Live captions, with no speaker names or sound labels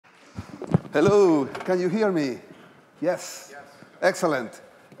Hello, can you hear me? Yes? Yes. Excellent.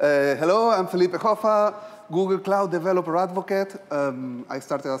 Hello, I'm Felipe Hoffa, Google Cloud Developer Advocate. I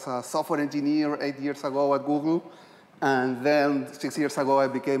started as a software engineer 8 years ago at Google, and then 6 years ago I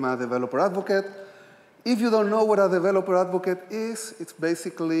became a developer advocate. If you don't know what a developer advocate is, it's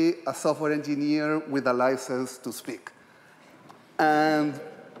basically a software engineer with a license to speak. And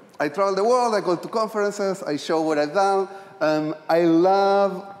I travel the world, I go to conferences, I show what I've done. I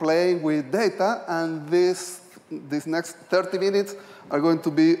love playing with data, and these next 30 minutes are going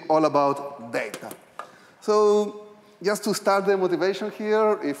to be all about data. So just to start the motivation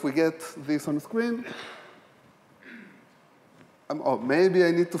here, if we get this on the screen. Oh, maybe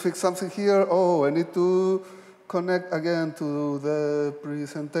I need to fix something here. Oh, I need to connect again to the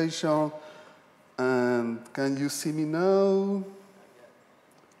presentation. And can you see me now?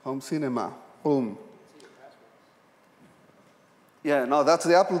 Home cinema, boom. Yeah, no, that's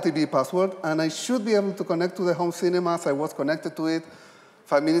the Apple TV password. And I should be able to connect to the home cinema as I was connected to it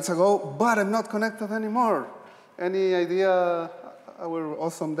 5 minutes ago, but I'm not connected anymore. Any idea, our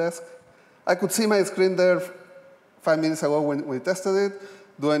awesome desk? I could see my screen there 5 minutes ago when we tested it.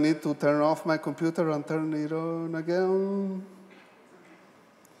 Do I need to turn off my computer and turn it on again?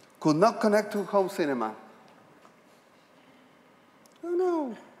 Could not connect to home cinema. Oh,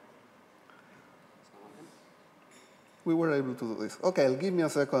 no. We were able to do this. OK, give me a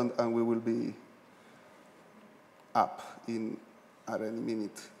second, and we will be up at any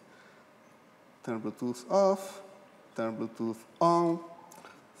minute. Turn Bluetooth off. Turn Bluetooth on.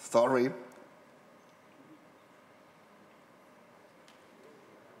 Sorry.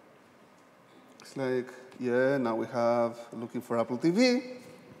 It's like, yeah, now we have looking for Apple TV.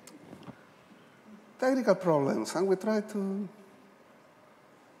 Technical problems, and we try to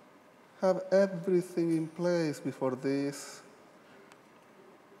have everything in place before this.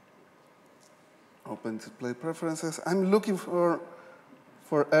 Open display preferences. I'm looking for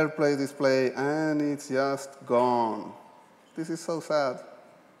AirPlay display, and it's just gone. This is so sad.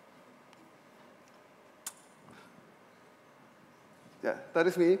 Yeah, that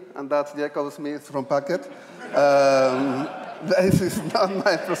is me, and that's Jacob Smith from Packet. This is not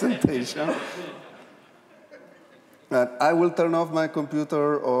my presentation. And I will turn off my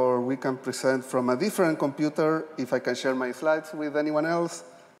computer, or we can present from a different computer. If I can share my slides with anyone else,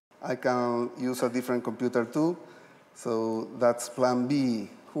 I can use a different computer too. So that's plan B.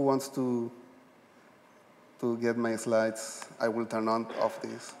 Who wants to get my slides? I will turn off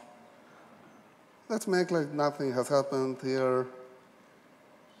this. Let's make like nothing has happened here.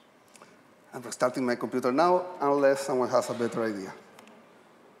 I'm restarting my computer now, unless someone has a better idea.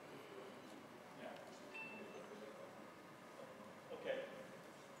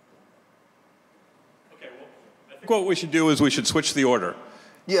 What we should do is we should switch the order.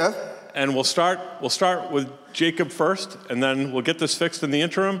 Yeah. And we'll start with Jacob first, and then we'll get this fixed in the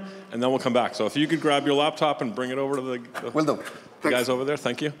interim, and then we'll come back. So if you could grab your laptop and bring it over to the guys over there.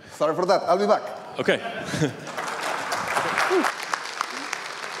 Thank you. Sorry for that. I'll be back. OK.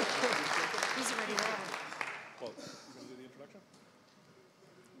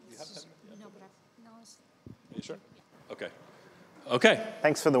 You sure? OK. OK.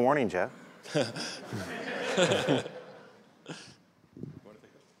 Thanks for the warning, Jeff. I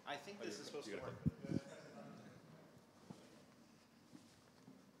think this is supposed to work. This is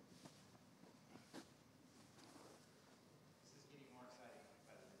getting more exciting.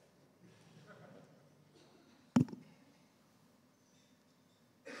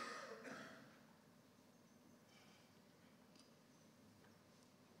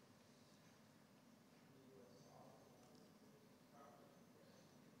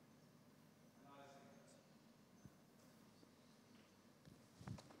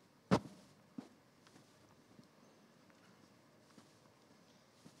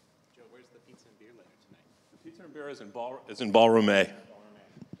 Where's the pizza and beer later tonight? The pizza and beer is in Ballroom A,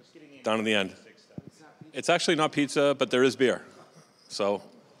 down in the end. It's actually not pizza, but there is beer. So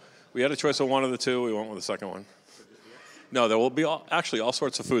we had a choice of one of the two. We went with the second one. No, there will be actually all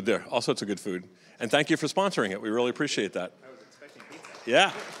sorts of food there, all sorts of good food. And thank you for sponsoring it. We really appreciate that. I was expecting pizza.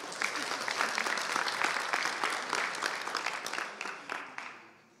 Yeah.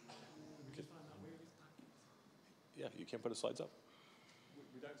 Yeah, you can't put the slides up.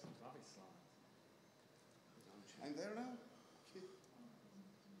 I'm there now? You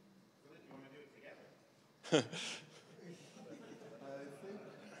want to do it together? I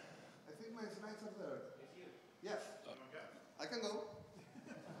think my slides are there. Yes. I can go.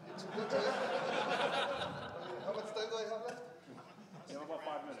 It's a good choice. How much time do I have left? You have about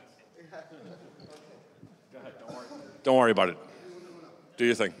 5 minutes. Go ahead, don't worry. Don't worry about it. Do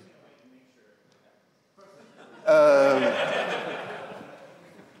your thing.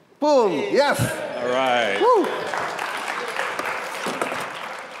 Boom, yes. All right. Woo.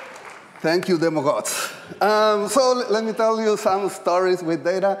 Thank you, demo gods. So let me tell you some stories with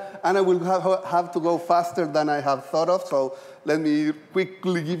data, and I will have to go faster than I have thought of. So let me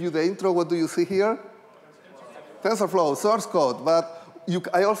quickly give you the intro. What do you see here? TensorFlow, source code. But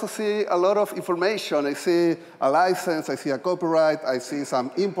I also see a lot of information. I see a license, I see a copyright, I see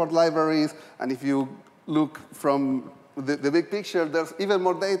some import libraries. And if you look from the big picture, there's even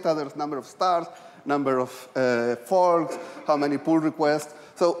more data. There's number of stars, number of forks, how many pull requests.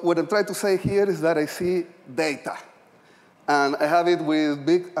 So what I'm trying to say here is that I see data. And I have it with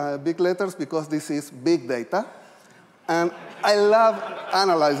big letters because this is big data. And I love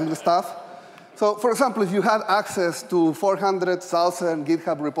analyzing the stuff. So for example, if you had access to 400,000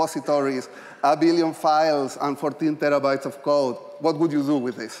 GitHub repositories, a billion files, and 14 terabytes of code, what would you do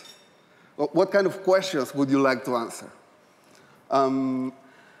with this? What kind of questions would you like to answer?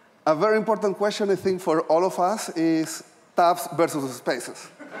 A very important question, I think, for all of us is tabs versus spaces.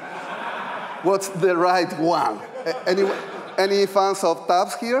 What's the right one? Any fans of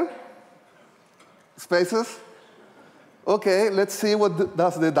tabs here? Spaces? OK, let's see what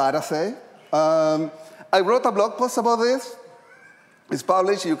does the data say. I wrote a blog post about this. It's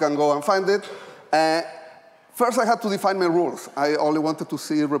published. You can go and find it. First, I had to define my rules. I only wanted to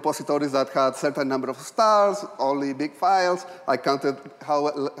see repositories that had certain number of stars, only big files. I counted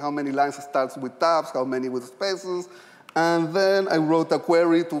how many lines starts with tabs, how many with spaces. And then I wrote a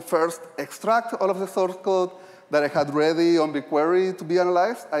query to first extract all of the source code that I had ready on BigQuery to be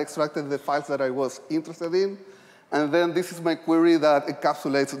analyzed. I extracted the files that I was interested in. And then this is my query that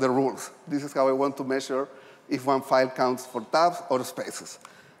encapsulates the rules. This is how I want to measure if one file counts for tabs or spaces.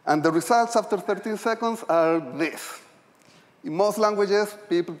 And the results after 13 seconds are this. In most languages,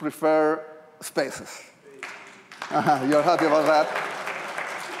 people prefer spaces. You're happy about that?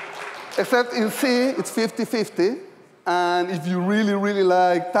 Except in C, it's 50-50. And if you really, really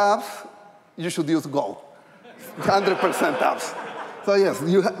like tabs, you should use Go. 100% tabs. So yes,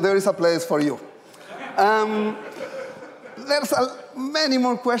 there is a place for you. There's many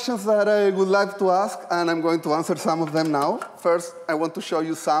more questions that I would like to ask, and I'm going to answer some of them now. First, I want to show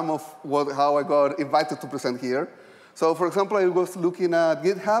you some of how I got invited to present here. So for example, I was looking at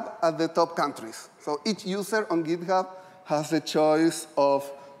GitHub at the top countries. So each user on GitHub has the choice of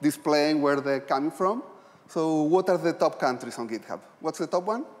displaying where they're coming from. So what are the top countries on GitHub? What's the top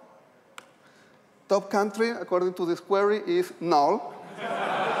one? Top country, according to this query, is null.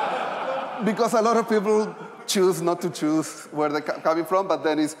 Because a lot of people choose not to choose where they're coming from, but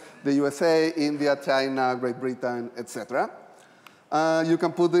then it's the USA, India, China, Great Britain, etc. You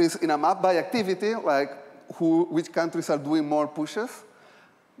can put this in a map by activity, like which countries are doing more pushes.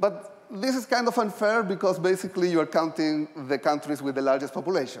 But this is kind of unfair because basically you're counting the countries with the largest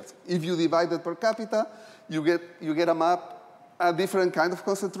populations. If you divide it per capita, you get a map, a different kind of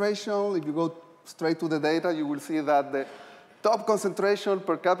concentration. If you go straight to the data, you will see that the top concentration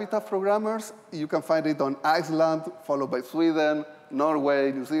per capita of programmers, you can find it on Iceland, followed by Sweden,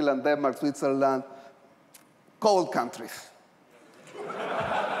 Norway, New Zealand, Denmark, Switzerland, cold countries.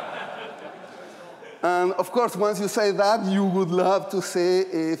 And of course, once you say that, you would love to see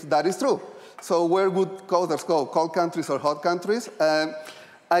if that is true. So where would coders go, cold countries or hot countries?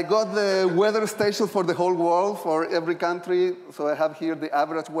 I got the weather station for the whole world, for every country. So I have here the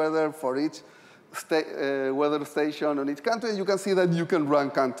average weather for each weather station on each country. You can see that you can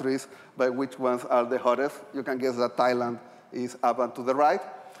rank countries by which ones are the hottest. You can guess that Thailand is up and to the right.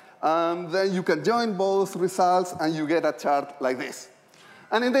 Then you can join both results, and you get a chart like this.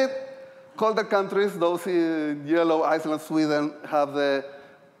 And indeed, colder countries, those in yellow, Iceland, Sweden, have the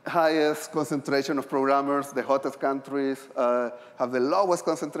highest concentration of programmers. The hottest countries have the lowest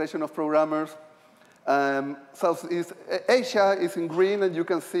concentration of programmers. Southeast Asia is in green, and you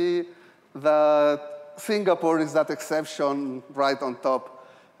can see that Singapore is that exception right on top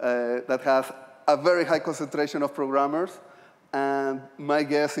that has a very high concentration of programmers. And my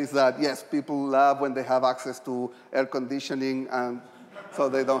guess is that, yes, people love when they have access to air conditioning, and so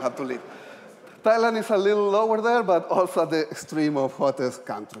they don't have to leave. Thailand is a little lower there, but also at the extreme of hottest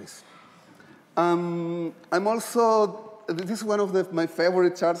countries. I'm also, this is one of my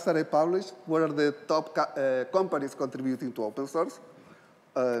favorite charts that I published. What are the top companies contributing to open source?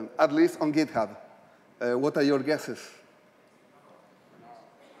 At least on GitHub. What are your guesses?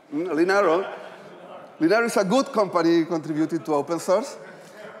 Linaro. Linaro is a good company contributing to open source.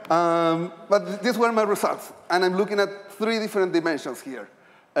 But these were my results. And I'm looking at 3 different dimensions here.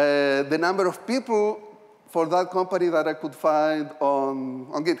 The number of people for that company that I could find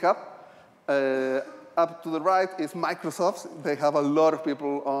on GitHub. up to the right is Microsoft's. They have a lot of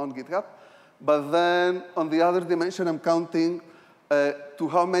people on GitHub. But then on the other dimension, I'm counting to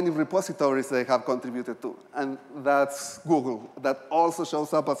how many repositories they have contributed to. And that's Google. That also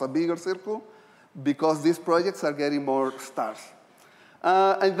shows up as a bigger circle because these projects are getting more stars.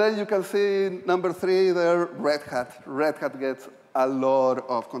 And then you can see number 3 there, Red Hat. Red Hat gets a lot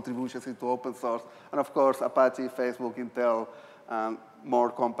of contributions into open source. And of course, Apache, Facebook, Intel,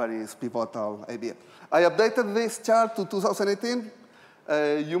 more companies, Pivotal, IBM. I updated this chart to 2018.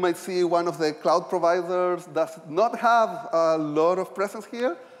 You might see one of the cloud providers does not have a lot of presence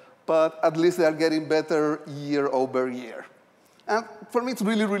here, but at least they are getting better year over year. And for me, it's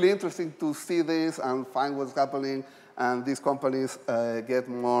really, really interesting to see this and find what's happening, and these companies get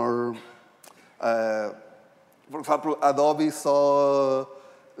more. For example, Adobe saw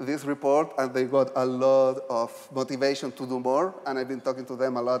this report, and they got a lot of motivation to do more, and I've been talking to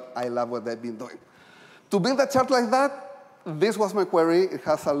them a lot. I love what they've been doing. To build a chart like that, this was my query. It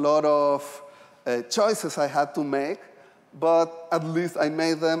has a lot of choices I had to make, but at least I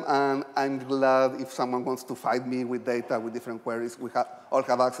made them, and I'm glad if someone wants to fight me with data with different queries, we all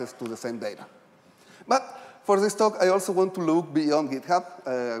have access to the same data. But for this talk, I also want to look beyond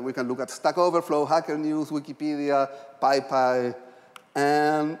GitHub. We can look at Stack Overflow, Hacker News, Wikipedia, PyPy,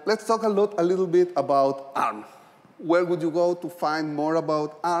 and let's talk a little bit about ARM. Where would you go to find more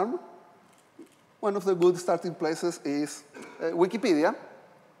about ARM? One of the good starting places is Wikipedia.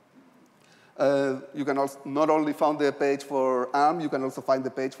 You can also not only find the page for ARM, you can also find the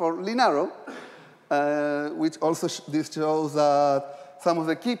page for Linaro, which also this shows that some of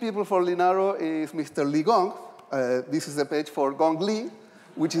the key people for Linaro is Mr. Li Gong. This is the page for Gong Li,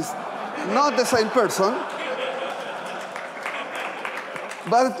 which is not the same person.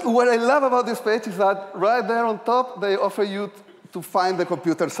 But what I love about this page is that right there on top, they offer you to find the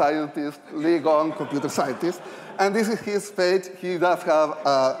computer scientist, Li Gong, computer scientist. And this is his page. He does have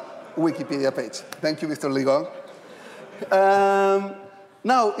a Wikipedia page. Thank you, Mr. Li Gong.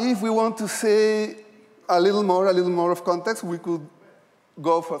 Now, if we want to say a little more of context, we could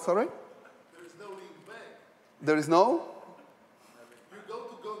go for, sorry? There is no link back. There is no? You go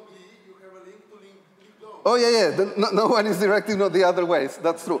to Gong Li, you have a link to Li Gong. Oh, yeah. No one is directing the other ways.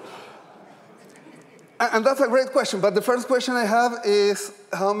 That's true. And that's a great question. But the first question I have is,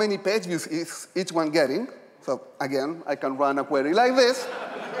 how many page views is each one getting? So again, I can run a query like this.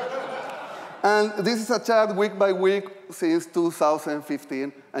 And this is a chart week by week since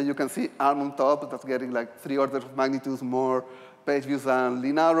 2015. And you can see ARM on top. That's getting like 3 orders of magnitude more page views than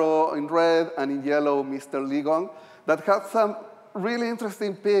Linaro in red, and in yellow, Mr. Li Gong. That had some really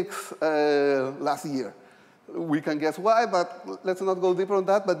interesting peaks last year. We can guess why, but let's not go deeper on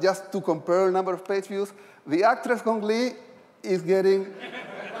that. But just to compare number of page views, the actress Gong Li is getting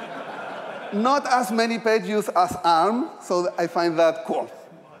not as many page views as ARM, so I find that cool.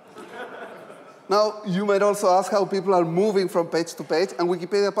 Now, you might also ask how people are moving from page to page, and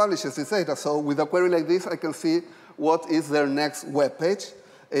Wikipedia publishes this data. So with a query like this, I can see what is their next web page.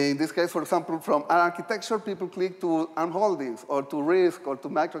 In this case, for example, from ARM architecture, people click to ARM holdings, or to RISC, or to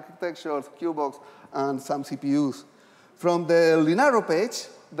microarchitectures, QBox, and some CPUs. From the Linaro page,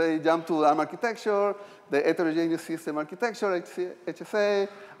 they jump to ARM architecture, the heterogeneous system architecture, HSA,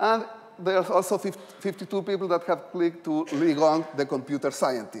 and there's also 52 people that have clicked to Li Gong, the computer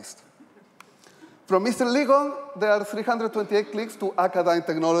scientist. From Mr. Li Gong, there are 328 clicks to Acadine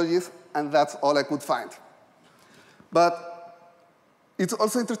Technologies, and that's all I could find. But it's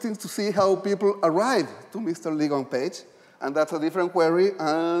also interesting to see how people arrive to Mr. Li Gong page, and that's a different query.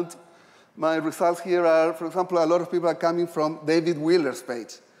 And my results here are, for example, a lot of people are coming from David Wheeler's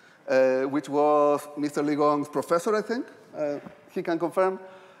page, which was Mr. Li Gong's professor, I think. He can confirm.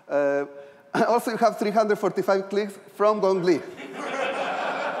 Also, you have 345 clicks from Gong Li.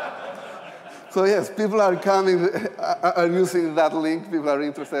 So yes, people are coming, are using that link. People are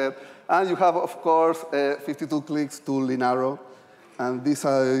interested. And you have, of course, 52 clicks to Linaro. And this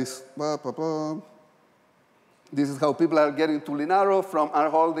is how people are getting to Linaro from our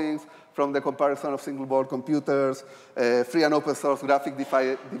holdings, from the comparison of single-board computers, free and open source graphic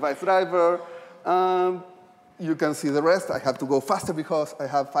device driver. You can see the rest. I have to go faster because I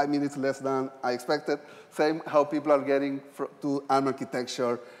have 5 minutes less than I expected. Same how people are getting to ARM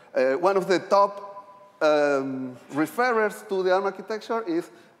architecture. One of the top referrers to the ARM architecture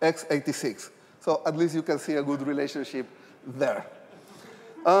is x86. So at least you can see a good relationship there.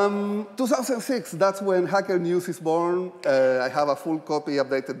 2006, that's when Hacker News is born. I have a full copy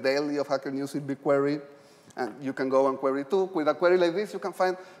updated daily of Hacker News with BigQuery. And you can go and query too. With a query like this, you can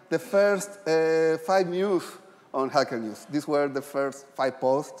find the first 5 news on Hacker News. These were the first 5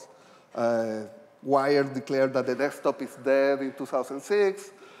 posts. Wired declared that the desktop is dead in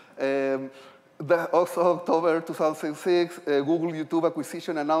 2006. Also, October 2006, Google YouTube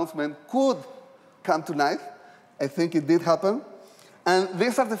acquisition announcement could come tonight. I think it did happen. And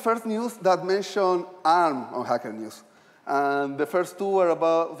these are the first news that mention ARM on Hacker News. And the first two are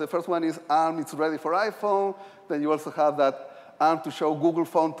about, the first one is ARM, it's ready for iPhone. Then you also have that ARM to show Google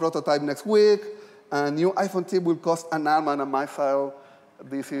phone prototype next week. And new iPhone chip will cost an ARM and a missile.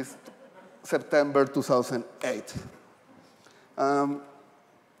 This is September 2008.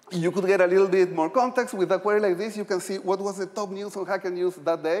 You could get a little bit more context with a query like this. You can see what was the top news on Hacker News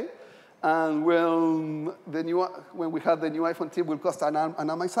that day. And when we had the new iPhone chip will cost an ARM and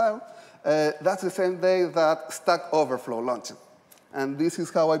a missile, that's the same day that Stack Overflow launched. And this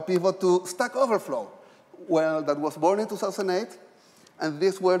is how I pivot to Stack Overflow. Well, that was born in 2008. And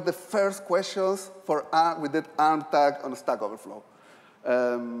these were the first questions for ARM with that ARM tag on Stack Overflow.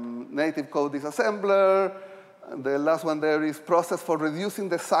 Native code disassembler. The last one there is process for reducing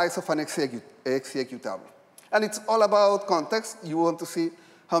the size of an executable. And it's all about context. You want to see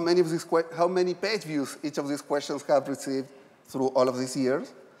how many page views each of these questions have received through all of these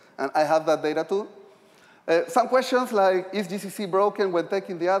years. And I have that data too. Some questions like, is GCC broken when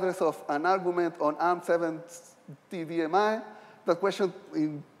taking the address of an argument on ARM7 TDMI? That question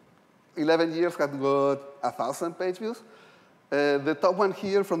in 11 years had got 1,000 page views. The top one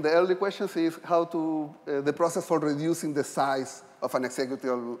here from the early questions is how to, the process for reducing the size of an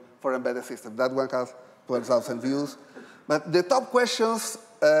executable for embedded system. That one has 12,000 views. But the top questions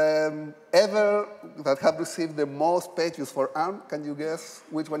ever that have received the most page views for ARM, can you guess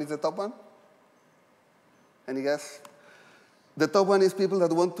which one is the top one? Any guess? The top one is people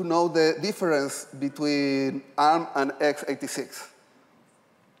that want to know the difference between ARM and x86.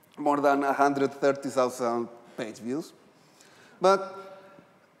 More than 130,000 page views. But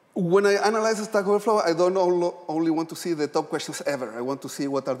when I analyze Stack Overflow, I don't only want to see the top questions ever. I want to see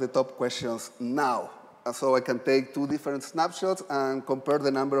what are the top questions now. And so I can take two different snapshots and compare the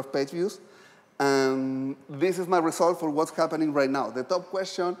number of page views. And this is my result for what's happening right now. The top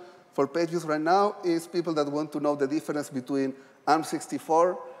question for page views right now is people that want to know the difference between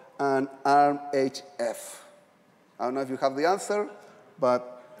ARM64 and ARM-HF. I don't know if you have the answer,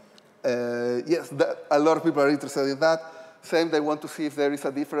 but yes, a lot of people are interested in that. Same, they want to see if there is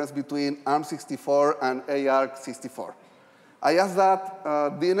a difference between ARM64 and ARC64. I asked that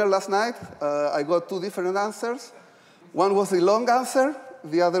at dinner last night. I got two different answers. One was a long answer.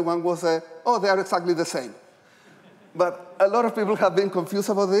 The other one was oh, they are exactly the same. But a lot of people have been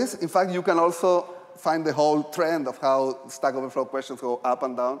confused about this. In fact, you can also find the whole trend of how Stack Overflow questions go up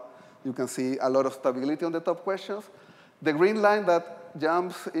and down. You can see a lot of stability on the top questions. The green line that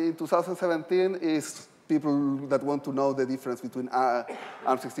jumps in 2017 is people that want to know the difference between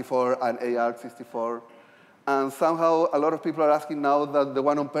ARM64 and ARC64. And somehow, a lot of people are asking now that the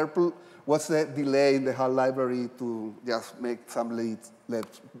one on purple, what's the delay in the HAL library to just make some LED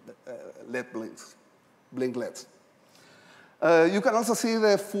blinks, blink LEDs? You can also see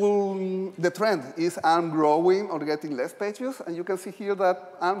the trend. Is ARM growing or getting less page views? And you can see here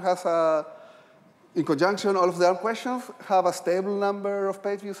that ARM has in conjunction, all of the ARM questions have a stable number of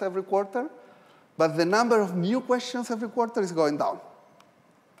page views every quarter. But the number of new questions every quarter is going down.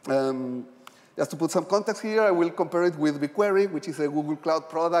 Just to put some context here, I will compare it with BigQuery, which is a Google Cloud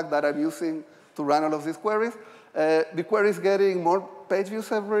product that I'm using to run all of these queries. BigQuery is getting more page views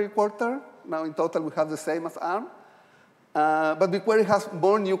every quarter. Now, in total, we have the same as ARM. But BigQuery has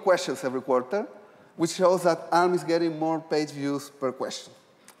more new questions every quarter, which shows that ARM is getting more page views per question.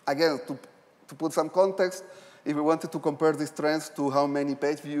 Again, to put some context, if we wanted to compare these trends to how many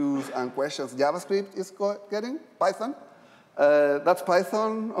page views and questions JavaScript is getting, Python, that's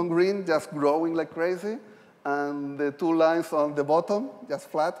Python on green, just growing like crazy. And the two lines on the bottom, just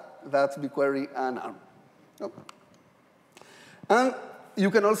flat, that's BigQuery and ARM. Okay. And you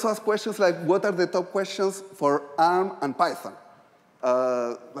can also ask questions like, what are the top questions for ARM and Python?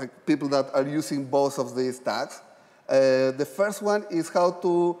 Like people that are using both of these tags. The first one is how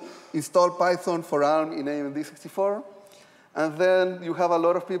to install Python for ARM in AMD64. And then you have a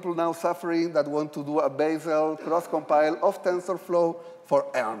lot of people now suffering that want to do a Basel cross-compile of TensorFlow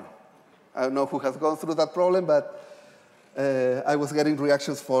for ARM. I don't know who has gone through that problem, but I was getting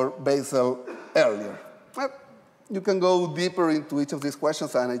reactions for Basel earlier. Well, you can go deeper into each of these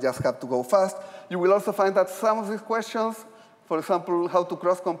questions, and I just have to go fast. You will also find that some of these questions, for example, how to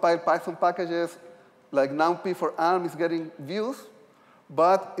cross-compile Python packages, like NumPy for ARM is getting views,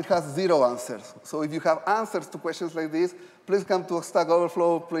 but it has 0 answers. So if you have answers to questions like this, please come to Stack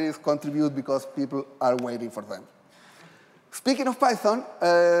Overflow, please contribute, because people are waiting for them. Speaking of Python,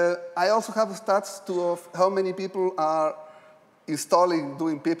 I also have stats of how many people are installing,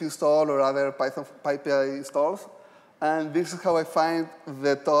 doing pip install or other Python PyPI installs. And this is how I find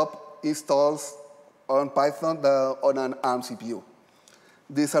the top installs on Python on an ARM CPU.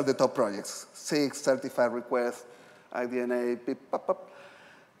 These are the top projects: 6, 35 requests, IDNA, pip, pop, pop.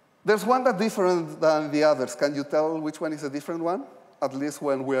 There's one that's different than the others. Can you tell which one is a different one, at least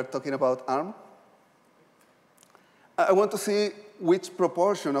when we're talking about ARM? I want to see which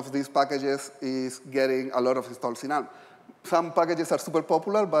proportion of these packages is getting a lot of installs in ARM. Some packages are super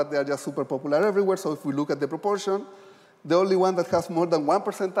popular, but they are just super popular everywhere. So if we look at the proportion, the only one that has more than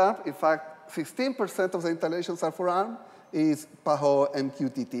 1% ARM, in fact, 16% of the installations are for ARM, is Paho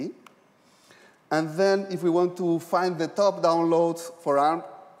MQTT. And then if we want to find the top downloads for ARM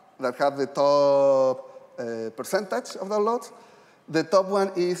that have the top percentage of downloads, the top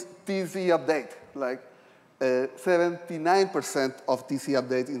one is TC Update. Like 79% of TC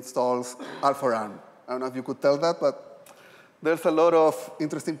Update installs are for ARM. I don't know if you could tell that, but there's a lot of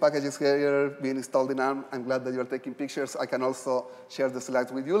interesting packages here being installed in ARM. I'm glad that you're taking pictures. I can also share the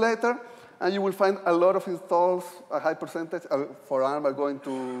slides with you later. And you will find a lot of installs, a high percentage for ARM are going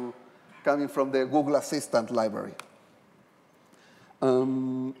to coming from the Google Assistant library.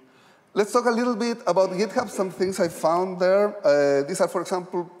 Let's talk a little bit about GitHub, some things I found there. These are, for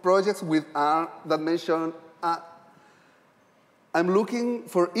example, projects with ARM that mention, I'm looking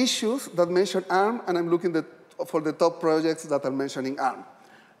for issues that mention ARM, and I'm looking for the top projects that are mentioning ARM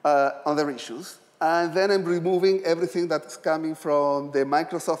on their issues. And then I'm removing everything that's coming from the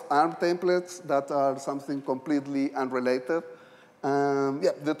Microsoft ARM templates that are something completely unrelated.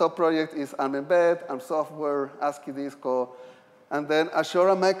 Yeah, the top project is ARM Embed, ARM Software, ASCII Disco. And then Azure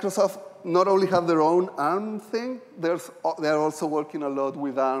and Microsoft not only have their own ARM thing, they're also working a lot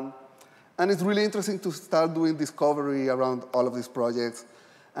with ARM. And it's really interesting to start doing discovery around all of these projects.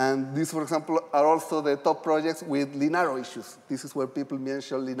 And these, for example, are also the top projects with Linaro issues. This is where people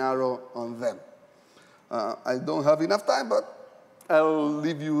mention Linaro on them. I don't have enough time, but I'll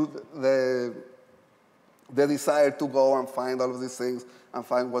leave you the desire to go and find all of these things and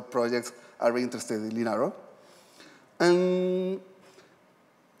find what projects are interested in Linaro. And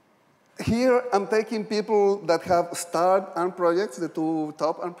here I'm taking people that have started ARM projects, the two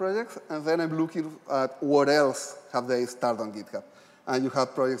top ARM projects, and then I'm looking at what else have they started on GitHub. And you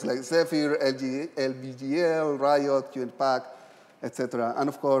have projects like Zephyr, LBGL, Riot, QNPack, etc. And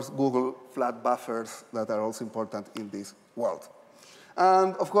of course, Google flat buffers that are also important in this world.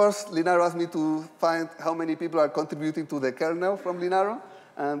 And of course, Linaro asked me to find how many people are contributing to the kernel from Linaro.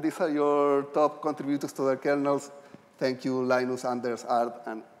 And these are your top contributors to the kernels. Thank you, Linus, Anders, Art,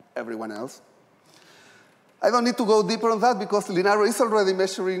 and everyone else. I don't need to go deeper on that because Linaro is already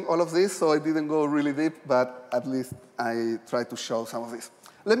measuring all of this, so I didn't go really deep, but at least I tried to show some of this.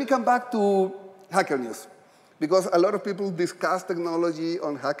 Let me come back to Hacker News, because a lot of people discuss technology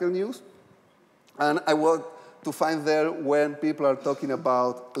on Hacker News, and I want to find there when people are talking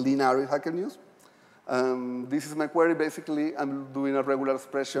about Linaro in Hacker News. This is my query. Basically, I'm doing a regular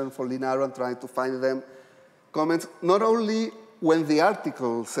expression for Linaro and trying to find them comments, not only when the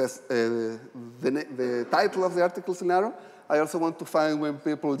article says the title of the article is Linaro, I also want to find when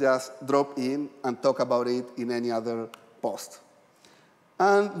people just drop in and talk about it in any other post.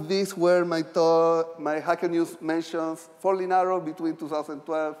 And these were my Hacker News mentions for Linaro between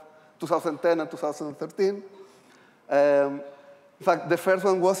 2010 and 2013. In fact, the first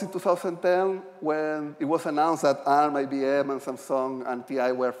one was in 2010 when it was announced that ARM, IBM, and Samsung and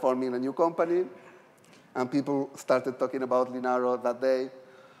TI were forming a new company. And people started talking about Linaro that day.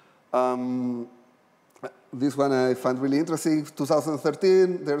 This one I found really interesting.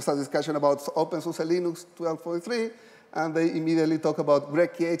 2013, there's a discussion about OpenSUSE Linux 12.3, and they immediately talk about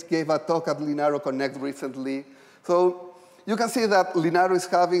Greg Cage gave a talk at Linaro Connect recently. So you can see that Linaro is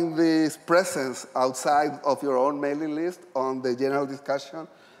having this presence outside of your own mailing list on the general discussion,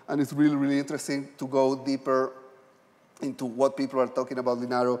 and it's really, really interesting to go deeper into what people are talking about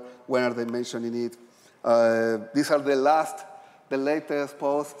Linaro, when are they mentioning it. These are the latest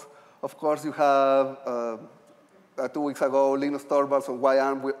posts. Of course, you have 2 weeks ago, Linus Torvalds on why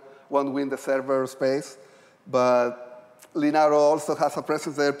ARM won't win the server space. But Linaro also has a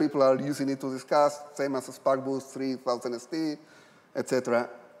presence there. People are using it to discuss, same as SparkBoost 3000 ST, et cetera,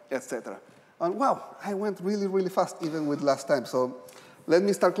 et cetera. And wow, I went really, really fast, even with last time. So let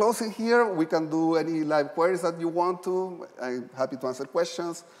me start closing here. We can do any live queries that you want to. I'm happy to answer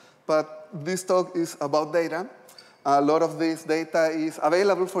questions. But this talk is about data. A lot of this data is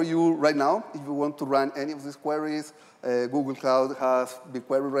available for you right now. If you want to run any of these queries, Google Cloud has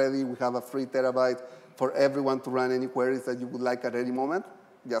BigQuery ready. We have a free terabyte for everyone to run any queries that you would like at any moment.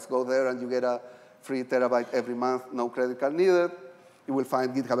 Just go there and you get a free terabyte every month, no credit card needed. You will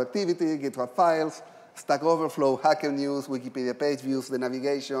find GitHub activity, GitHub files, Stack Overflow, Hacker News, Wikipedia page views, the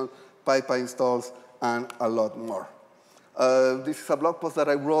navigation, pipeline installs, and a lot more. This is a blog post that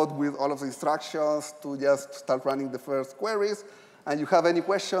I wrote with all of the instructions to just start running the first queries. And you have any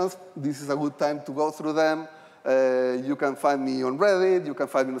questions, this is a good time to go through them. You can find me on Reddit, you can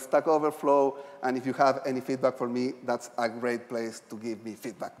find me on Stack Overflow, and if you have any feedback for me, that's a great place to give me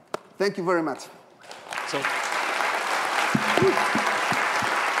feedback. Thank you very much.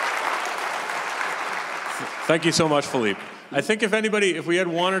 Thank you so much, Felipe. I think if we had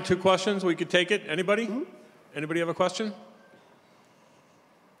one or two questions, we could take it. Anybody? Anybody have a question?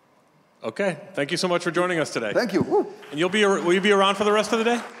 Okay, thank you so much for joining us today. Thank you. Woo. And will you be around for the rest of the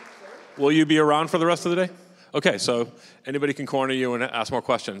day? Will you be around for the rest of the day? Okay, so anybody can corner you and ask more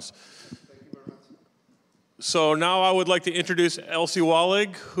questions. Thank you very much. So now I would like to introduce Elsie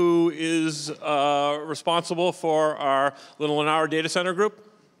Wallig, who is responsible for our little Linaro data center group.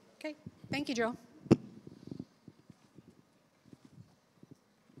 Okay, thank you, Joe.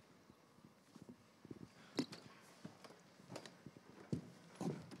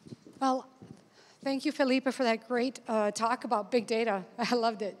 Well, thank you, Felipe, for that great talk about big data. I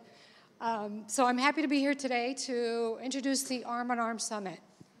loved it. So I'm happy to be here today to introduce the Arm on Arm Summit.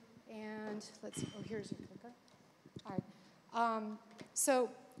 And let's see, oh, here's your clicker. All right.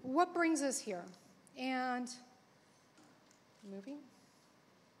 So what brings us here? And moving.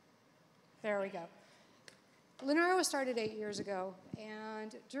 There we go. Linaro was started 8 years ago,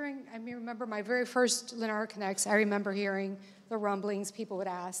 and I remember my very first Linaro Connects, I remember hearing the rumblings. People would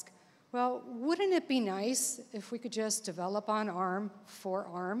ask, well, wouldn't it be nice if we could just develop on ARM for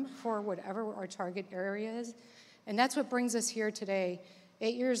whatever our target area is? And that's what brings us here today.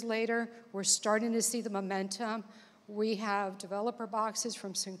 8 years later, we're starting to see the momentum. We have developer boxes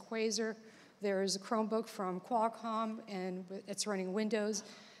from Synquaser. There's a Chromebook from Qualcomm, and it's running Windows.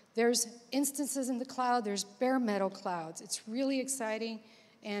 There's instances in the cloud. There's bare metal clouds. It's really exciting,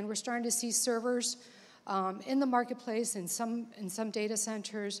 and we're starting to see servers in the marketplace in some data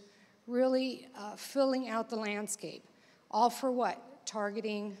centers really filling out the landscape. All for what?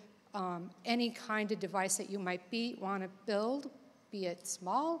 Targeting any kind of device that you might want to build, be it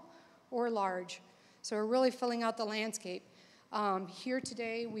small or large. So we're really filling out the landscape. Here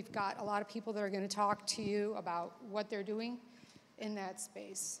today, we've got a lot of people that are going to talk to you about what they're doing in that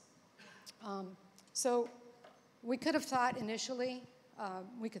space. So we could have thought initially,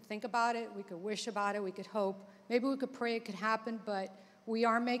 we could think about it, we could wish about it, we could hope. Maybe we could pray it could happen, but we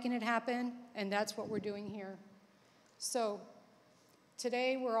are making it happen, and that's what we're doing here. So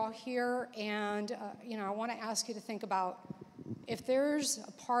today we're all here, and I want to ask you to think about if there's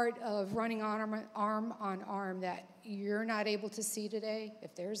a part of running arm on arm that you're not able to see today,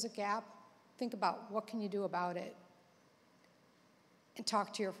 if there's a gap, think about what can you do about it, and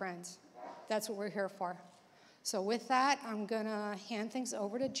talk to your friends. That's what we're here for. So with that, I'm going to hand things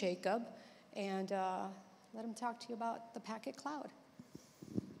over to Jacob and let him talk to you about the Packet Cloud.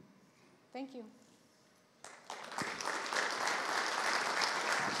 Thank you.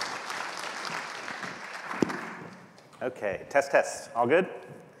 Okay, test. All good?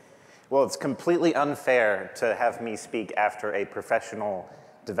 Well, it's completely unfair to have me speak after a professional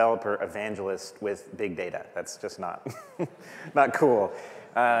developer evangelist with big data. That's just not, not cool.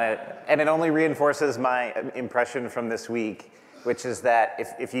 And it only reinforces my impression from this week, which is that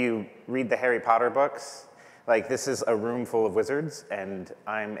if you read the Harry Potter books, like this is a room full of wizards, and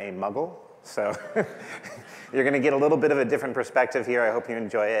I'm a muggle. So you're going to get a little bit of a different perspective here. I hope you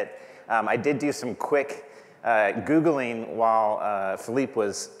enjoy it. I did do some quick Googling while Felipe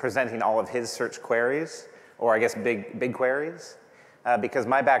was presenting all of his search queries, or I guess big queries, because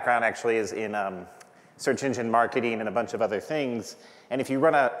my background actually is in search engine marketing and a bunch of other things. And if you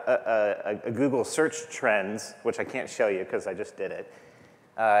run a Google search trends, which I can't show you because I just did it,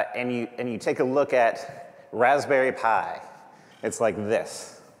 and you take a look at Raspberry Pi, it's like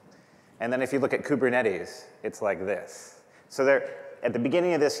this. And then if you look at Kubernetes, it's like this. So at the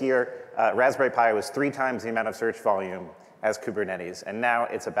beginning of this year, Raspberry Pi was 3 times the amount of search volume as Kubernetes, and now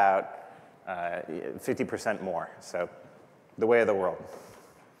it's about 50% more. So the way of the world.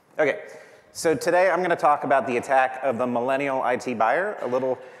 Okay, so today I'm going to talk about the attack of the Millennial IT buyer, a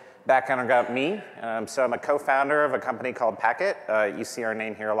little background about me. So I'm a co-founder of a company called Packet. You see our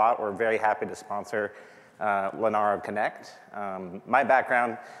name here a lot. We're very happy to sponsor Linaro Connect. My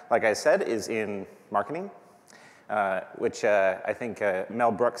background, like I said, is in marketing, which I think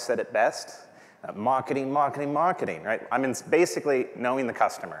Mel Brooks said it best. Marketing, right? I mean, it's basically knowing the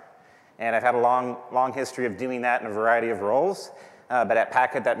customer And I've had a long history of doing that in a variety of roles. But at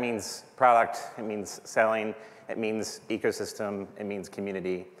Packet, that means product, it means selling, it means ecosystem, it means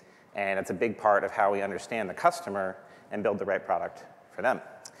community. And it's a big part of how we understand the customer and build the right product for them.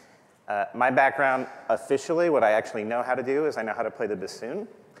 My background, officially, what I actually know how to do is I know how to play the bassoon.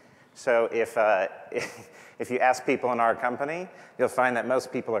 So if you ask people in our company, you'll find that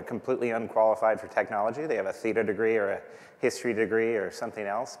most people are completely unqualified for technology. They have a theater degree or a history degree or something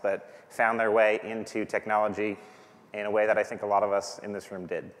else, but found their way into technology in a way that I think a lot of us in this room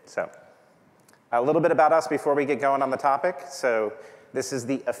did. So a little bit about us before we get going on the topic. So this is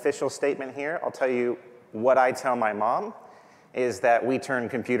the official statement here. I'll tell you what I tell my mom is that we turn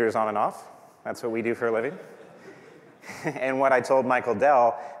computers on and off. That's what we do for a living. And what I told Michael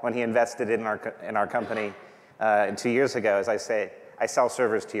Dell when he invested in our company 2 years ago is I say, I sell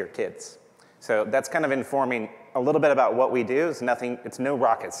servers to your kids. So that's kind of informing a little bit about what we do. It's no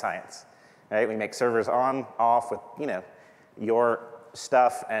rocket science, right? We make servers on, off with, your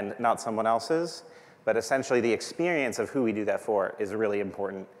stuff and not someone else's. But essentially the experience of who we do that for is really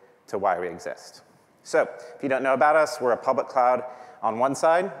important to why we exist. So if you don't know about us, we're a public cloud on one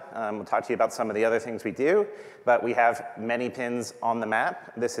side. We'll talk to you about some of the other things we do, but we have many pins on the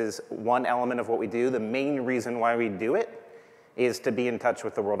map. This is one element of what we do. The main reason why we do it is to be in touch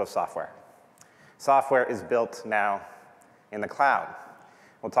with the world of software. Software is built now in the cloud.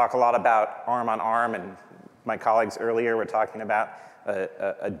 We'll talk a lot about ARM on ARM, and my colleagues earlier were talking about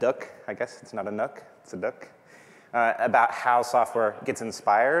a Duck. I guess it's not a Nook, it's a Duck. About how software gets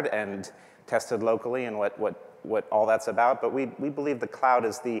inspired and tested locally and what all that's about. But we believe the cloud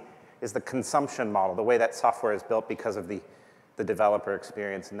is the consumption model, the way that software is built because of the developer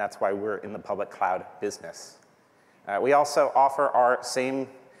experience, and that's why we're in the public cloud business. We also offer our same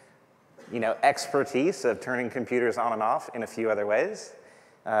expertise of turning computers on and off in a few other ways.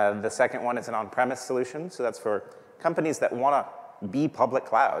 The second one is an on-premise solution, so that's for companies that want to be public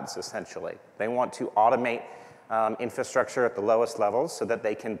clouds, essentially. They want to automate infrastructure at the lowest levels so that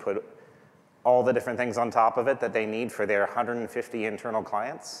they can put all the different things on top of it that they need for their 150 internal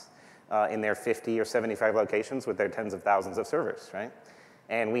clients in their 50 or 75 locations with their tens of thousands of servers, right?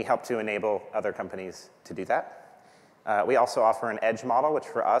 And we help to enable other companies to do that. We also offer an edge model, which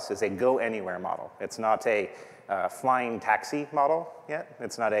for us is a go anywhere model. It's not a flying taxi model yet.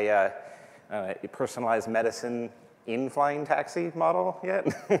 It's not a personalized medicine in flying taxi model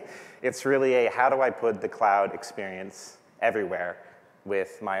yet. It's really a how do I put the cloud experience everywhere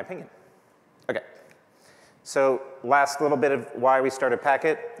with my opinion. Okay, so last little bit of why we started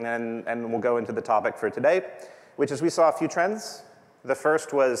Packet, and we'll go into the topic for today, which is we saw a few trends. The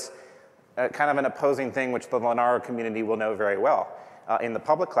first was kind of an opposing thing, which the Linaro community will know very well. In the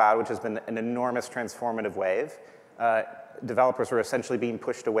public cloud, which has been an enormous transformative wave, developers were essentially being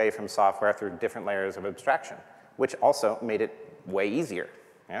pushed away from software through different layers of abstraction, which also made it way easier.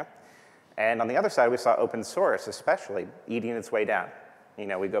 Yeah? And on the other side, we saw open source, especially, eating its way down.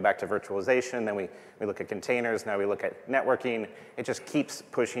 We go back to virtualization, then we look at containers, now we look at networking. It just keeps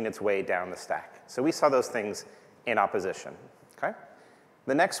pushing its way down the stack. So we saw those things in opposition, okay?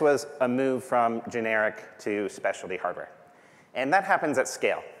 The next was a move from generic to specialty hardware. And that happens at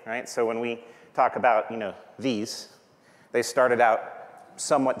scale, right? So when we talk about, these, they started out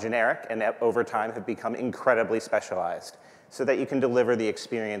somewhat generic and over time have become incredibly specialized so that you can deliver the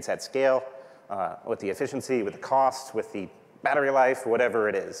experience at scale with the efficiency, with the costs, with the battery life, whatever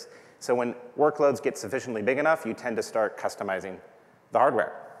it is. So when workloads get sufficiently big enough, you tend to start customizing the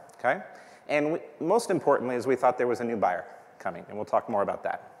hardware, okay? And most importantly is we thought there was a new buyer coming, and we'll talk more about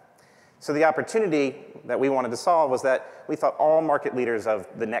that. So the opportunity that we wanted to solve was that we thought all market leaders of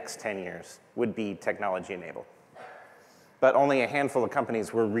the next 10 years would be technology enabled. But only a handful of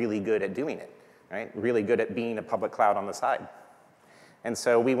companies were really good at doing it, right? Really good at being a public cloud on the side. And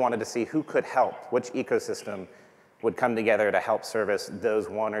so we wanted to see who could help, which ecosystem would come together to help service those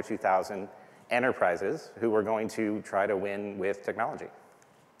 1,000 or 2,000 enterprises who were going to try to win with technology.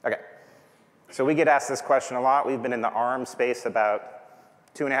 Okay, so we get asked this question a lot. We've been in the ARM space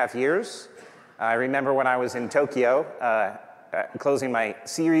about 2.5 years. I remember when I was in Tokyo, closing my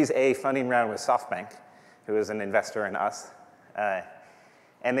Series A funding round with SoftBank, who is an investor in us.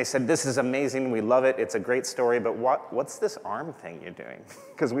 And they said, this is amazing, we love it, it's a great story, but what's this ARM thing you're doing?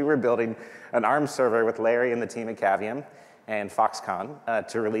 Because we were building an ARM server with Larry and the team at Cavium and Foxconn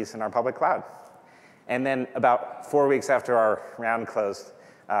to release in our public cloud. And then about 4 weeks after our round closed,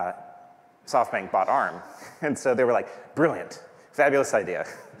 SoftBank bought ARM. And so they were like, brilliant, fabulous idea,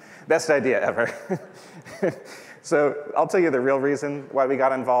 best idea ever. So I'll tell you the real reason why we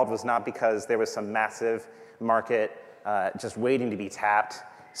got involved was not because there was some massive market just waiting to be tapped.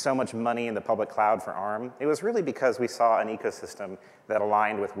 so much money in the public cloud for ARM, it was really because we saw an ecosystem that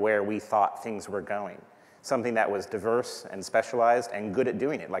aligned with where we thought things were going. Something that was diverse and specialized and good at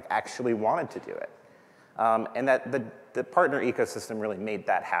doing it, like actually wanted to do it. And that the partner ecosystem really made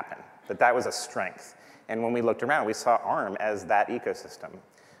that happen, that was a strength. And when we looked around, we saw ARM as that ecosystem.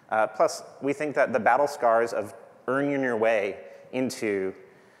 Plus, we think that the battle scars of earning your way into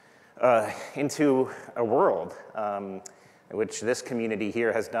a world, which this community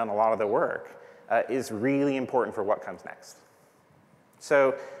here has done a lot of the work, is really important for what comes next.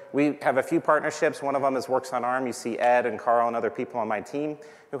 So we have a few partnerships. One of them is Works on ARM. You see Ed and Carl and other people on my team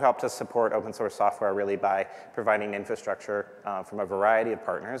who helped us support open source software really by providing infrastructure from a variety of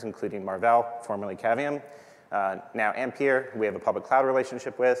partners, including Marvell, formerly Cavium, now Ampere, we have a public cloud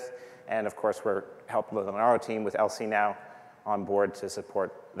relationship with, and of course we're helping the Linaro team with LC now on board to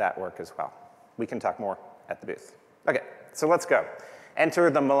support that work as well. We can talk more at the booth. Okay, so let's go. Enter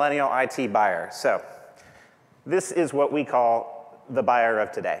the millennial IT buyer. So this is what we call the buyer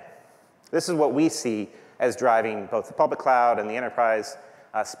of today. This is what we see as driving both the public cloud and the enterprise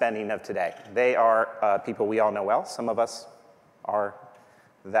spending of today. They are people we all know well. Some of us are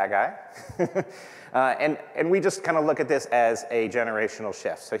that guy. And we just kind of look at this as a generational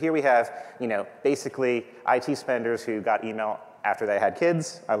shift. So here we have, basically IT spenders who got email after they had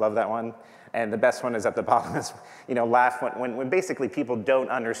kids. I love that one. And the best one is at the bottom is, laugh when basically people don't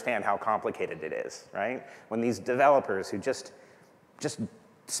understand how complicated it is, right? When these developers who just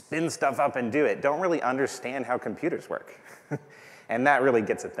spin stuff up and do it don't really understand how computers work. And that really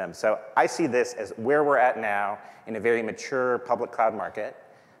gets at them. So I see this as where we're at now in a very mature public cloud market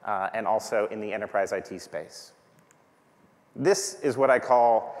and also in the enterprise IT space. This is what I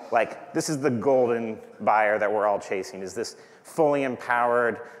call, this is the golden buyer that we're all chasing, is this fully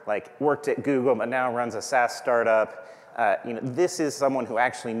empowered, worked at Google but now runs a SaaS startup. This is someone who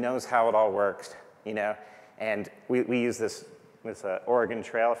actually knows how it all works, and we use this with Oregon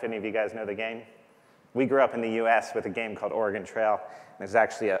Trail, if any of you guys know the game. We grew up in the US with a game called Oregon Trail. There's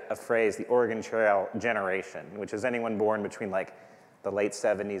actually a phrase, the Oregon Trail generation, which is anyone born between the late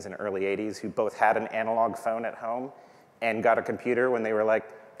 70s and early 80s who both had an analog phone at home and got a computer when they were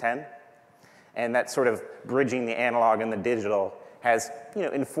 10. And that sort of bridging the analog and the digital has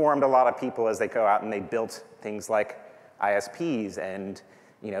informed a lot of people as they go out and they built things like ISPs and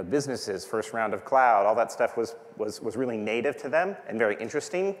businesses, first round of cloud. All that stuff was really native to them and very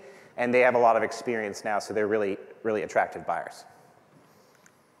interesting. And they have a lot of experience now, so they're really, really attractive buyers.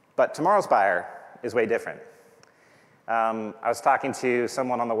 But tomorrow's buyer is way different. I was talking to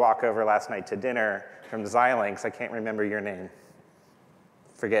someone on the walkover last night to dinner from Xilinx. I can't remember your name.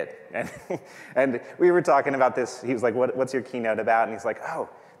 Forget. And we were talking about this. He was like, what's your keynote about? And he's like, oh,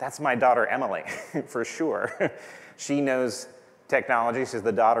 that's my daughter, Emily, for sure. She knows technology. She's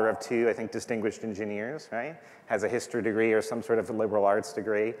the daughter of two, I think, distinguished engineers, right? Has a history degree or some sort of liberal arts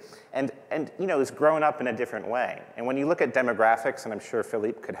degree. And is growing up in a different way. And when you look at demographics, and I'm sure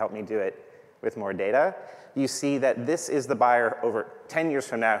Philippe could help me do it with more data, you see that this is the buyer over 10 years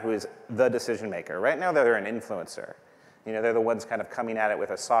from now who is the decision maker. Right now, they're an influencer. They're the ones kind of coming at it with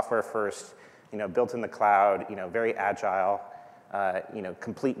a software first, built in the cloud, very agile,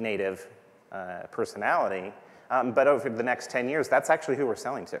 complete native personality. But over the next 10 years, that's actually who we're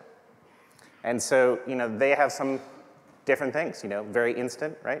selling to. And so, they have some different things, very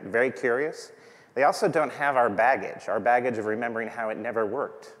instant, right? Very curious. They also don't have our baggage of remembering how it never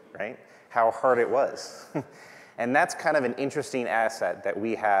worked, right? How hard it was. And that's kind of an interesting asset that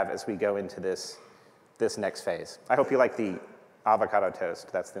we have as we go into this next phase. I hope you like the avocado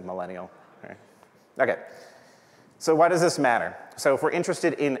toast. That's the millennial. Right? Okay. So why does this matter? So if we're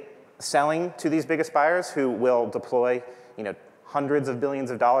interested in selling to these biggest buyers who will deploy, hundreds of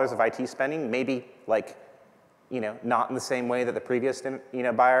billions of dollars of IT spending, maybe not in the same way that the previous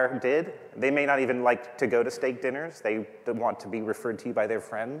buyer did. They may not even like to go to steak dinners. They want to be referred to by their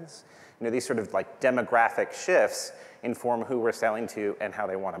friends. These sort of demographic shifts inform who we're selling to and how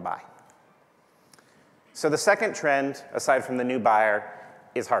they want to buy. So the second trend, aside from the new buyer,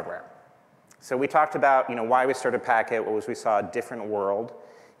 is hardware. So we talked about why we started Packet, what was we saw a different world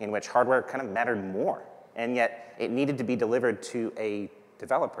in which hardware kind of mattered more, and yet it needed to be delivered to a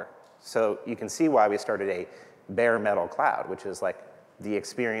developer. So you can see why we started a bare metal cloud, which is the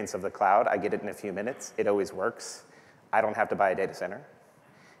experience of the cloud. I get it in a few minutes. It always works. I don't have to buy a data center.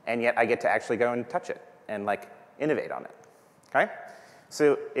 And yet I get to actually go and touch it and innovate on it, okay?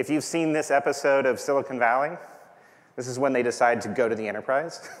 So if you've seen this episode of Silicon Valley, this is when they decide to go to the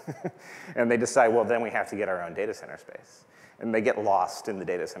enterprise. And they decide, well, then we have to get our own data center space. And they get lost in the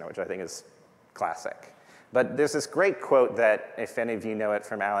data center, which I think is classic. But there's this great quote that, if any of you know it,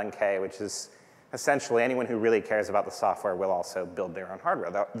 from Alan Kay, which is essentially anyone who really cares about the software will also build their own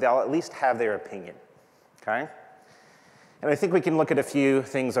hardware. They'll at least have their opinion, okay? And I think we can look at a few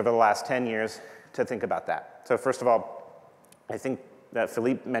things over the last 10 years to think about that. So first of all, I think that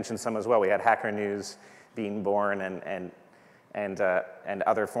Felipe mentioned some as well. We had Hacker News being born and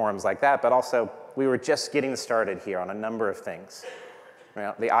other forums like that, but also we were just getting started here on a number of things. You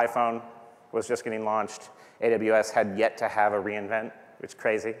know, the iPhone was just getting launched. AWS had yet to have a reInvent, which is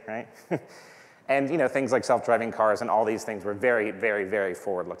crazy, right? And you know, things like self-driving cars and all these things were very, very, very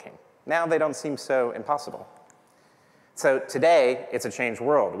forward-looking. Now they don't seem so impossible. So today, it's a changed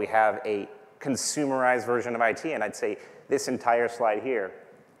world. We have a consumerized version of IT, and I'd say this entire slide here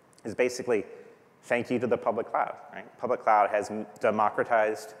is basically thank you to the public cloud, right? Public cloud has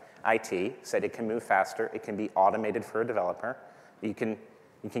democratized IT, said it can move faster, it can be automated for a developer, you can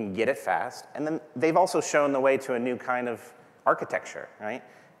get it fast, and then they've also shown the way to a new kind of architecture, right?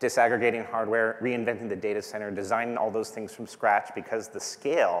 Disaggregating hardware, reinventing the data center, designing all those things from scratch because the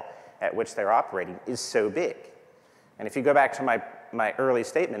scale at which they're operating is so big. And if you go back to my early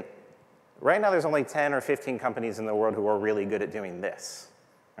statement, right now there's only 10 or 15 companies in the world who are really good at doing this,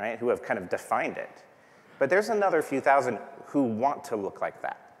 right? Who have kind of defined it. But there's another few thousand who want to look like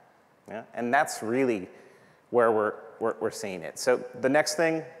that. Yeah? And that's really where we're seeing it. So the next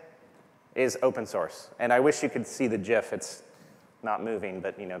thing is open source. And I wish you could see the GIF. It's not moving,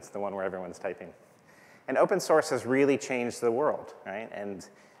 but you know, it's the one where everyone's typing. And open source has really changed the world, right? And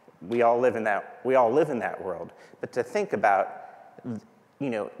we all live in that world. But to think about, you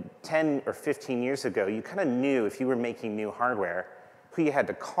know, 10 or 15 years ago, you kind of knew if you were making new hardware who you had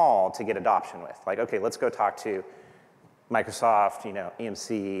to call to get adoption with. Like, okay, let's go talk to Microsoft, you know,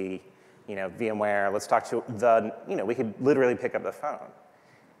 EMC, you know, VMware. Let's talk to we could literally pick up the phone.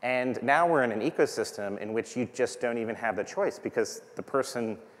 And now we're in an ecosystem in which you just don't even have the choice because the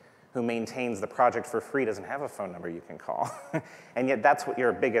person who maintains the project for free doesn't have a phone number you can call. And yet that's what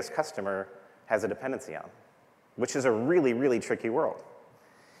your biggest customer has a dependency on, which is a really, really tricky world.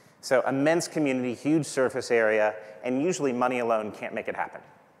 So immense community, huge surface area, and usually money alone can't make it happen.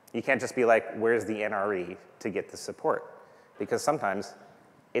 You can't just be like, where's the NRE to get the support? Because sometimes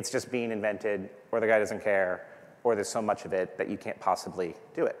it's just being invented, or the guy doesn't care, or there's so much of it that you can't possibly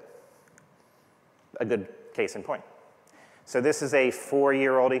do it. A good case in point. So this is a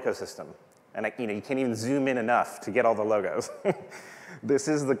 4-year-old ecosystem. And you can't even zoom in enough to get all the logos. This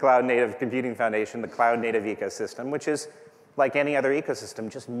is the Cloud Native Computing Foundation, the Cloud Native ecosystem, which is like any other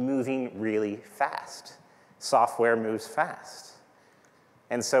ecosystem, just moving really fast. Software moves fast.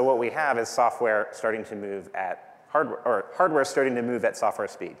 And so what we have is software starting to move at hardware, or hardware starting to move at software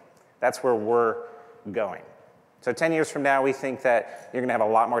speed. That's where we're going. So 10 years from now, we think that you're going to have a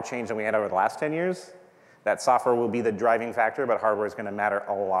lot more change than we had over the last 10 years. That software will be the driving factor, but hardware is going to matter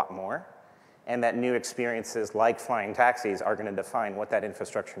a lot more. And that new experiences like flying taxis are going to define what that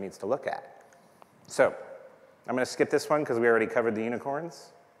infrastructure needs to look at. So I'm going to skip this one because we already covered the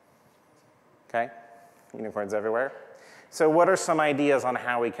unicorns. Okay? Unicorns everywhere. So what are some ideas on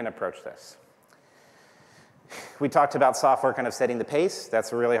how we can approach this? We talked about software kind of setting the pace.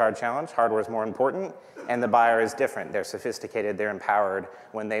 That's a really hard challenge. Hardware is more important, and the buyer is different. They're sophisticated, they're empowered.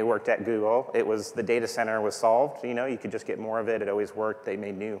 When they worked at Google, it was the data center was solved. You know, you could just get more of it. It always worked. They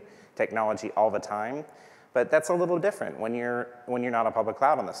made new technology all the time. But that's a little different when you're not a public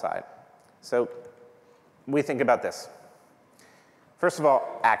cloud on the side. So we think about this. First of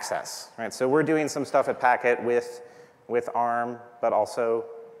all, access. Right? So we're doing some stuff at Packet with ARM, but also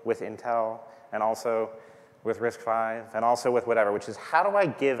with Intel, and also with RISC-V, and also with whatever, which is how do I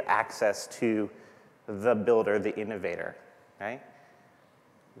give access to the builder, the innovator, right?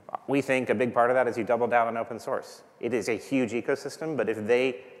 We think a big part of that is you double down on open source. It is a huge ecosystem, but if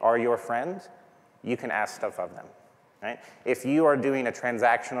they are your friend, you can ask stuff of them, right? If you are doing a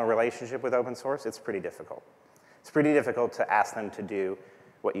transactional relationship with open source, it's pretty difficult. It's pretty difficult to ask them to do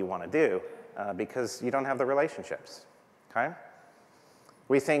what you want to do because you don't have the relationships, okay?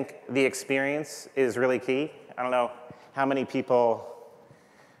 We think the experience is really key. I don't know how many people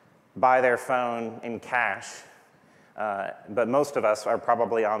buy their phone in cash, but most of us are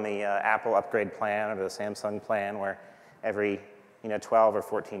probably on the Apple upgrade plan or the Samsung plan where every 12 or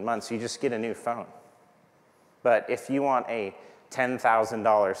 14 months you just get a new phone. But if you want a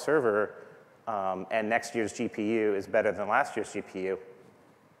 $10,000 server and next year's GPU is better than last year's GPU,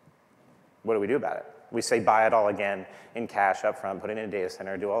 what do we do about it? We say buy it all again in cash up front, put it in a data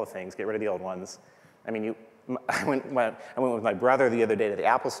center, do all the things, get rid of the old ones. I mean, I went with my brother the other day to the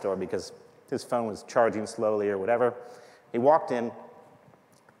Apple store because his phone was charging slowly or whatever. He walked in,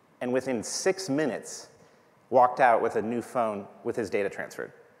 and within 6 minutes, walked out with a new phone with his data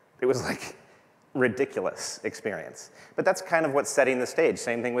transferred. It was like ridiculous experience. But that's kind of what's setting the stage.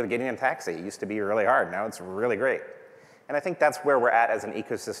 Same thing with getting a taxi. It used to be really hard. Now it's really great. And I think that's where we're at as an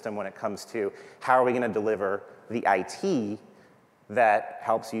ecosystem when it comes to how are we going to deliver the IT that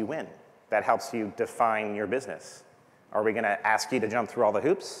helps you win, that helps you define your business. Are we going to ask you to jump through all the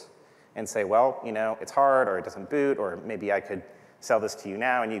hoops and say, well, you know, it's hard, or it doesn't boot, or maybe I could sell this to you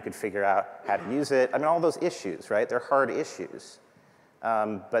now and you could figure out how to use it? I mean, all those issues, right? They're hard issues.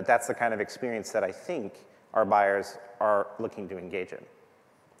 But that's the kind of experience that I think our buyers are looking to engage in,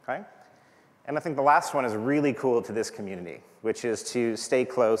 okay? And I think the last one is really cool to this community, which is to stay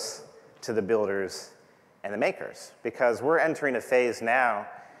close to the builders and the makers, because we're entering a phase now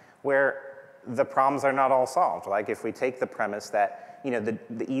where the problems are not all solved. Like if we take the premise that, you know,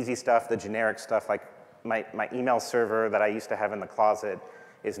 the easy stuff, the generic stuff, like my email server that I used to have in the closet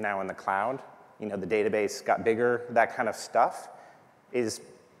is now in the cloud. You know, the database got bigger, that kind of stuff is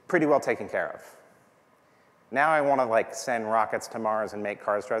pretty well taken care of. Now I want to like send rockets to Mars and make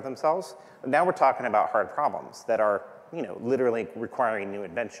cars drive themselves. Now we're talking about hard problems that are, you know, literally requiring new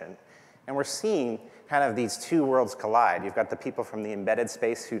invention. And we're seeing kind of these two worlds collide. You've got the people from the embedded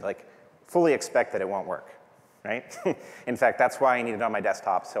space who like fully expect that it won't work, right? In fact, that's why I need it on my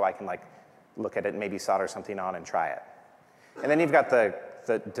desktop, so I can like look at it and maybe solder something on and try it. And then you've got the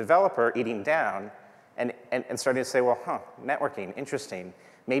developer eating down and starting to say, well, networking, interesting.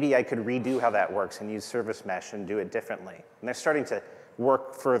 Maybe I could redo how that works and use service mesh and do it differently. And they're starting to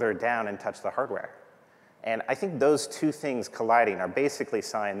work further down and touch the hardware. And I think those two things colliding are basically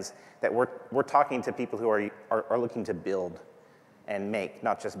signs that we're talking to people who are looking to build and make,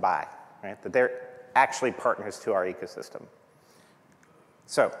 not just buy, right? That they're actually partners to our ecosystem.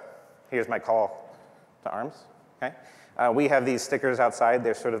 So here's my call to arms, okay? We have these stickers outside.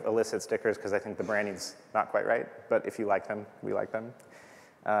 They're sort of illicit stickers because I think the branding's not quite right. But if you like them, we like them.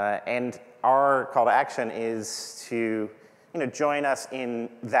 And our call to action is to join us in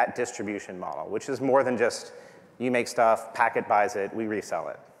that distribution model, which is more than just you make stuff, Packet buys it, we resell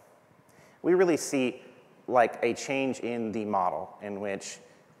it. We really see like a change in the model in which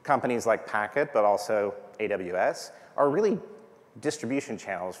companies like Packet, but also AWS, are really distribution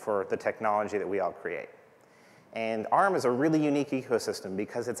channels for the technology that we all create. And ARM is a really unique ecosystem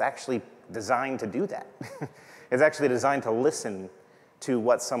because it's actually designed to do that. It's actually designed to listen to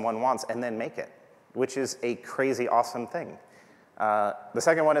what someone wants and then make it, which is a crazy awesome thing. The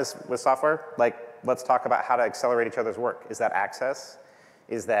second one is with software. Like, let's talk about how to accelerate each other's work. Is that access?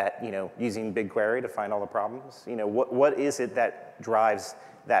 Is that using BigQuery to find all the problems? What is it that drives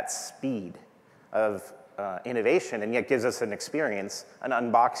that speed of innovation and yet gives us an experience, an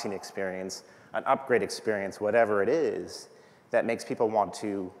unboxing experience, an upgrade experience, whatever it is, that makes people want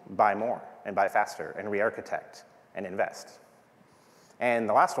to buy more and buy faster and re-architect and invest. And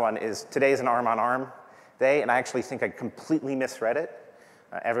the last one is today's an ARM on ARM day, and I actually think I completely misread it.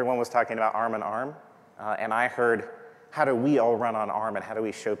 Everyone was talking about ARM and ARM, and I heard, how do we all run on ARM and how do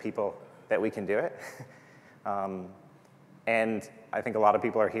we show people that we can do it? And I think a lot of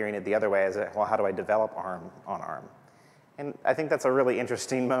people are hearing it the other way as, well, how do I develop ARM on ARM? And I think that's a really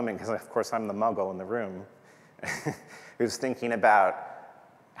interesting moment because, of course, I'm the muggle in the room who's thinking about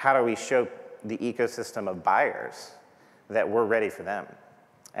how do we show the ecosystem of buyers that we're ready for them.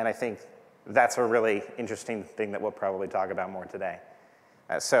 And I think that's a really interesting thing that we'll probably talk about more today.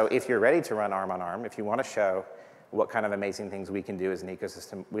 So if you're ready to run ARM on ARM, if you want to show what kind of amazing things we can do as an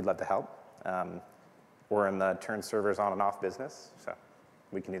ecosystem, we'd love to help. We're in the turn servers on and off business, so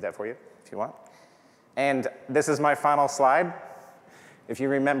we can do that for you if you want. And this is my final slide. If you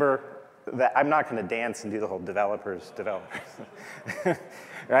remember that, I'm not going to dance and do the whole developers,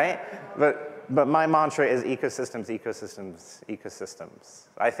 right? But my mantra is ecosystems, ecosystems, ecosystems.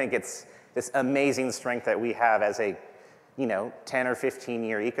 I think it's this amazing strength that we have as a 10 or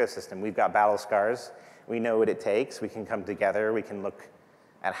 15-year ecosystem. We've got battle scars. We know what it takes. We can come together. We can look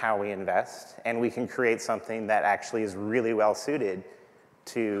at how we invest. And we can create something that actually is really well suited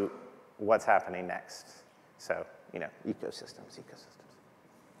to what's happening next. So, ecosystems, ecosystems.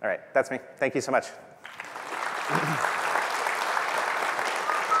 All right, that's me. Thank you so much.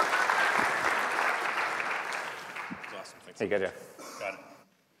 Awesome. Thanks. Hey, good, yeah. Got it.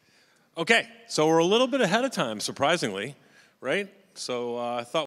 Okay, so we're a little bit ahead of time, surprisingly, right? So I thought